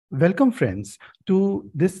Welcome, friends,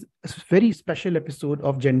 to this very special episode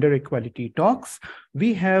of Gender Equality Talks.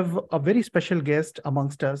 We have a very special guest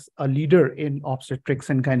amongst us, a leader in obstetrics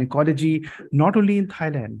and gynecology, not only in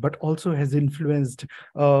Thailand, but also has influenced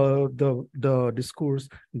the discourse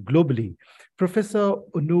globally. Professor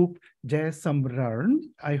Unup Jayasamran,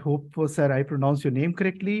 I hope, sir, I pronounce your name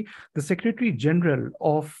correctly, the Secretary General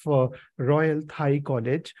of Royal Thai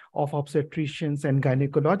College of Obstetricians and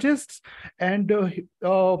Gynecologists. And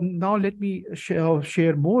now let me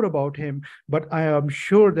share more about him, but I am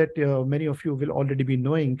sure that many of you will already be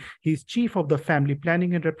knowing he's chief of the Family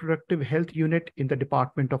Planning and Reproductive Health Unit in the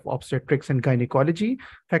Department of Obstetrics and Gynecology,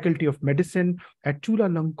 Faculty of Medicine at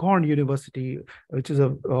Chulalongkorn University, which is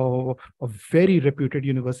a very reputed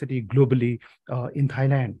university globally in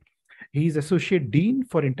Thailand. He is Associate Dean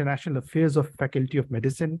for International Affairs of Faculty of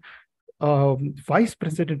Medicine, Vice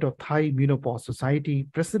President of Thai Menopause Society,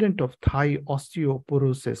 President of Thai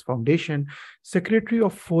Osteoporosis Foundation, Secretary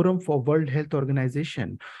of Forum for World Health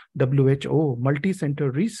Organization, WHO,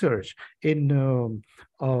 Multi-Center Research in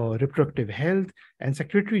Reproductive Health, and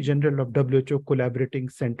Secretary General of WHO Collaborating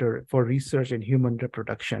Center for Research in Human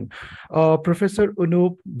Reproduction. Professor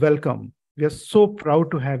Unup, welcome. We are so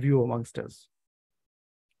proud to have you amongst us.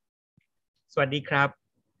 Swadee krab.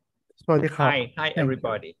 Hi,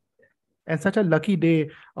 everybody. And such a lucky day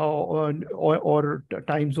or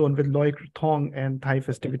time zone with Loy Thong and Thai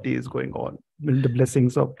festivities going on, with the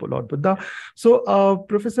blessings of Lord Buddha. So,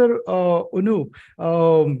 Professor Unup,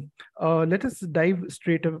 let us dive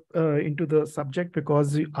straight into the subject,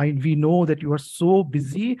 because we know that you are so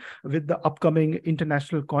busy with the upcoming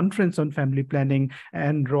International Conference on Family Planning,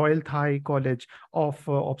 and Royal Thai College of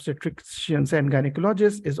Obstetricians and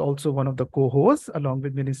Gynecologists is also one of the co-hosts, along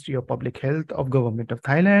with Ministry of Public Health of Government of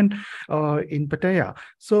Thailand in Pattaya.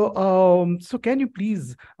 So, can you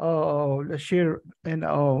please share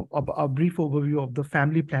a brief overview of the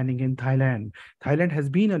family planning in Thailand? Thailand has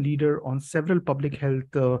been a leader on several public health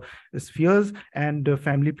spheres, and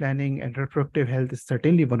family planning and reproductive health is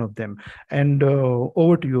certainly one of them. And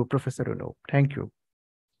over to you, Professor Unup. Thank you.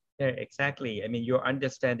 Yeah, exactly. I mean, your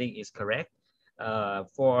understanding is correct.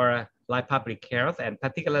 For like public health, and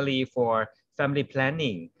particularly for family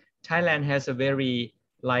planning, Thailand has a very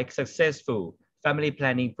successful family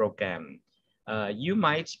planning program. You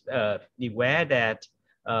might be aware that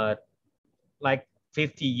like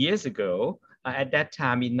 50 years ago, at that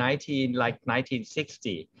time in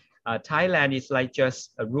 1960, Thailand is like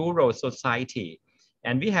just a rural society,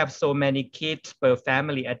 and we have so many kids per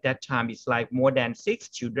family. At that time, it's like more than 6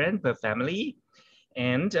 children per family,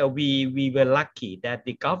 and we were lucky that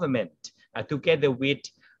the government, together with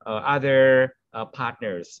other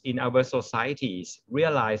partners in our societies,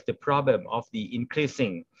 realized the problem of the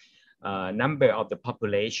increasing number of the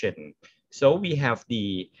population. So we have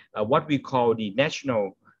the what we call the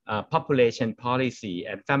National Population Policy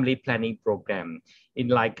and Family Planning Program in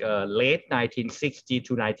late 1960s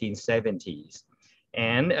to 1970s.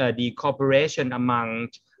 And the cooperation among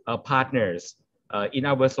partners in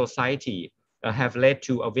our society have led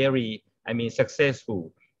to a very,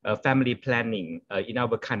 successful family planning in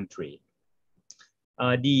our country.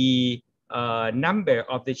 The number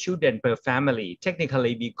of the children per family,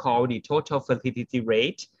 technically we call the total fertility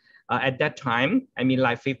rate. At that time,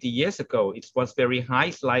 like 50 years ago, it was very high,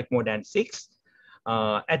 it's like more than 6.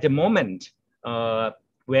 At the moment,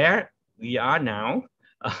 where we are now,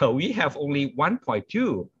 we have only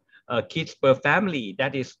 1.2 kids per family.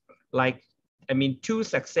 That is two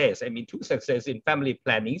success in family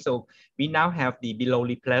planning. So we now have the below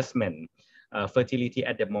replacement fertility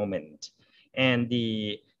at the moment. And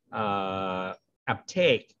the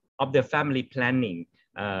uptake of the family planning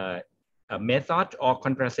method or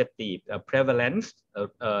contraceptive prevalence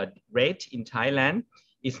rate in Thailand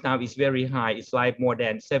is very high. It's like more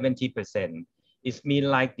than 70%. It means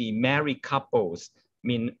like the married couples,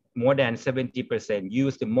 more than 70%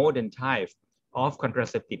 use the modern type of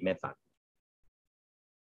contraceptive method.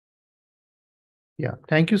 Yeah,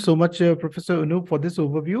 thank you so much, Professor Unup, for this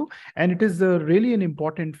overview. And it is really an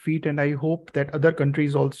important feat, and I hope that other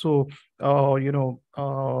countries also,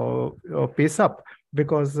 pace up,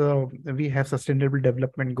 because we have sustainable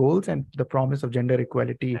development goals, and the promise of gender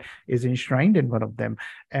equality is enshrined in one of them.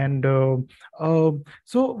 And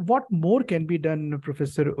so what more can be done,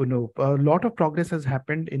 Professor Unup? A lot of progress has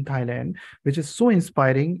happened in Thailand, which is so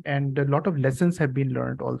inspiring, and a lot of lessons have been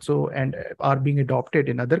learned also and are being adopted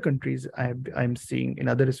in other countries. I'm seeing in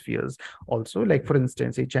other spheres also, like for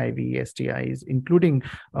instance, HIV, STIs, including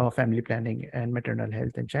family planning and maternal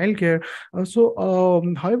health and childcare.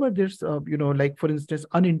 However, there's, like for instance, instance,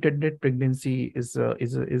 unintended pregnancy is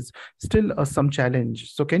still some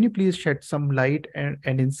challenge. So can you please shed some light and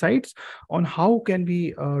insights on how can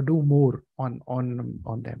we do more on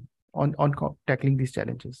them, on tackling these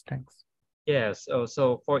challenges? Thanks. Yes.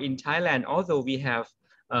 So for in Thailand, although we have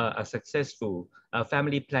a successful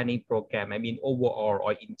family planning program, I mean overall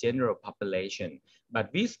or in general population, but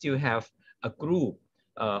we still have a group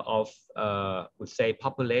of would say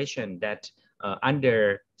population that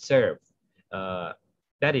underserved,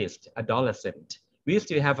 that is adolescent. We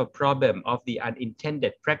still have a problem of the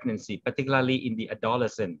unintended pregnancy, particularly in the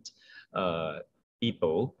adolescent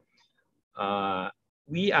people.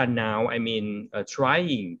 We are now, I mean,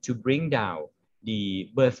 trying to bring down the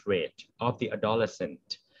birth rate of the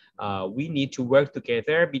adolescent. We need to work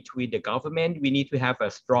together between the government. We need to have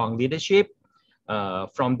a strong leadership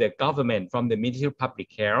from the government, from the Ministry of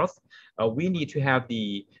Public Health. We need to have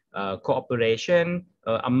the cooperation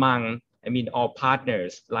among, I mean, all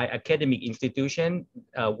partners like academic institutions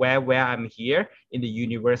where I'm here in the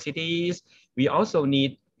universities. We also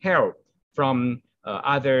need help from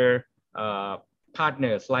other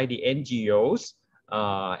partners like the NGOs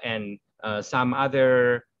and some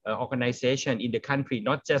other organization in the country.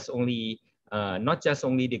 Not just only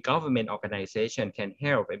the government organization can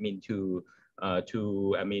help. I mean to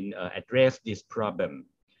address this problem.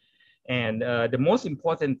 And the most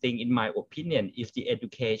important thing, in my opinion, is the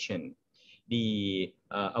education, the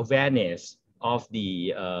awareness of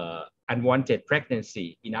the unwanted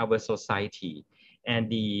pregnancy in our society, and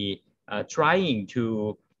the trying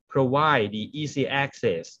to provide the easy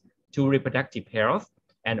access to reproductive health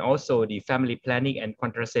and also the family planning and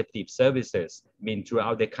contraceptive services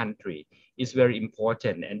throughout the country is very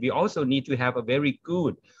important. And we also need to have a very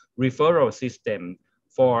good referral system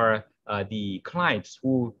for the clients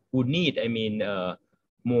who need,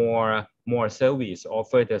 more service or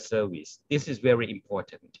further service. This is very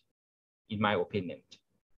important, in my opinion.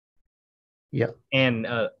 Yeah. And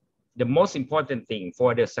the most important thing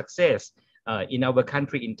for the success in our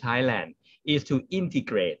country, in Thailand, is to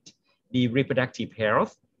integrate the reproductive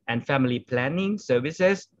health and family planning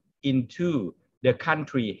services into the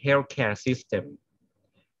country healthcare system.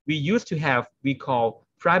 We used to have, we call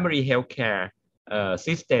primary healthcare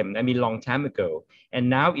system, long time ago. And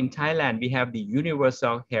now in Thailand, we have the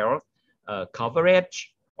universal health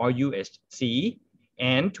coverage, or UHC,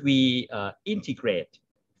 and we integrate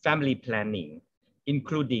family planning,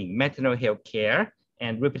 including maternal health care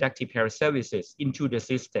and reproductive health services into the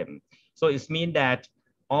system. So it means that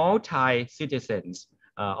all Thai citizens,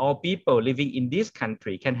 all people living in this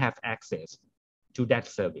country can have access to that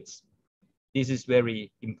service. This is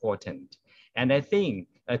very important. And I think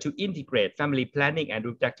to integrate family planning and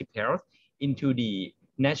reproductive health into the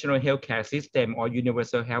national healthcare system or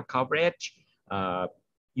universal health coverage,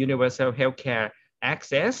 universal healthcare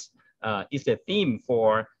access is the theme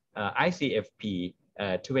for ICFP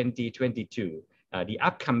 2022, the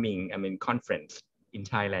upcoming conference in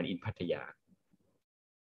Thailand, in Pattaya.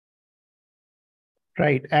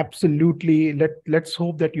 Right, absolutely. Let's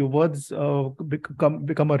hope that your words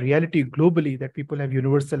become a reality globally, that people have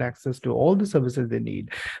universal access to all the services they need.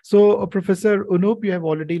 So, Professor Unup, you have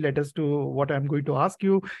already led us to what I'm going to ask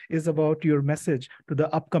you is about your message to the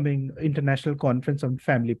upcoming International Conference on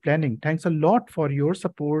Family Planning. Thanks a lot for your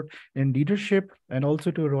support and leadership, and also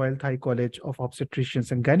to Royal Thai College of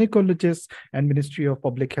Obstetricians and Gynecologists and Ministry of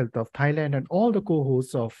Public Health of Thailand and all the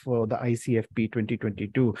co-hosts of the ICFP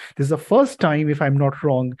 2022. This is the first time, if I'm not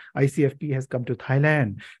wrong, ICFP has come to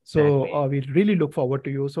Thailand. So we really look forward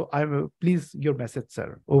to you. So please, your message,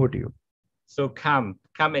 sir. Over to you. So come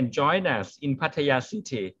and join us in Pattaya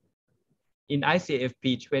City in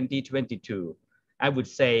ICFP 2022. I would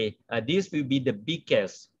say this will be the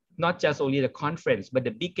biggest, not just only the conference, but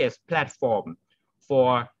the biggest platform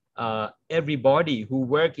for everybody who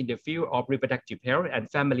work in the field of reproductive health and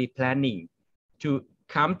family planning to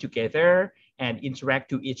come together and interact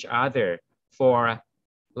to each other for,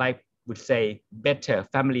 like would say, better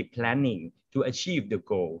family planning to achieve the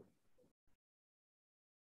goal.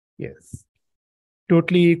 Yes.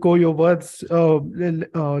 Totally echo your words.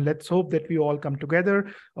 Let's hope that we all come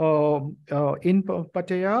together in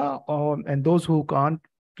Pattaya, and those who can't,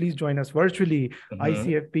 please join us virtually.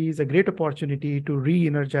 ICFP is a great opportunity to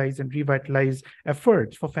re-energize and revitalize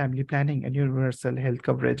efforts for family planning and universal health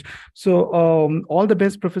coverage. So all the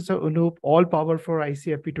best, Professor Unup, all power for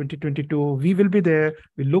ICFP 2022. We will be there.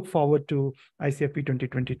 We look forward to ICFP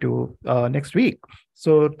 2022 next week.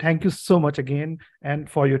 So thank you so much again, and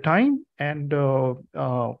for your time and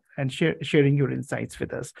sharing your insights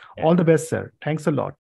with us. All the best, sir. Thanks a lot.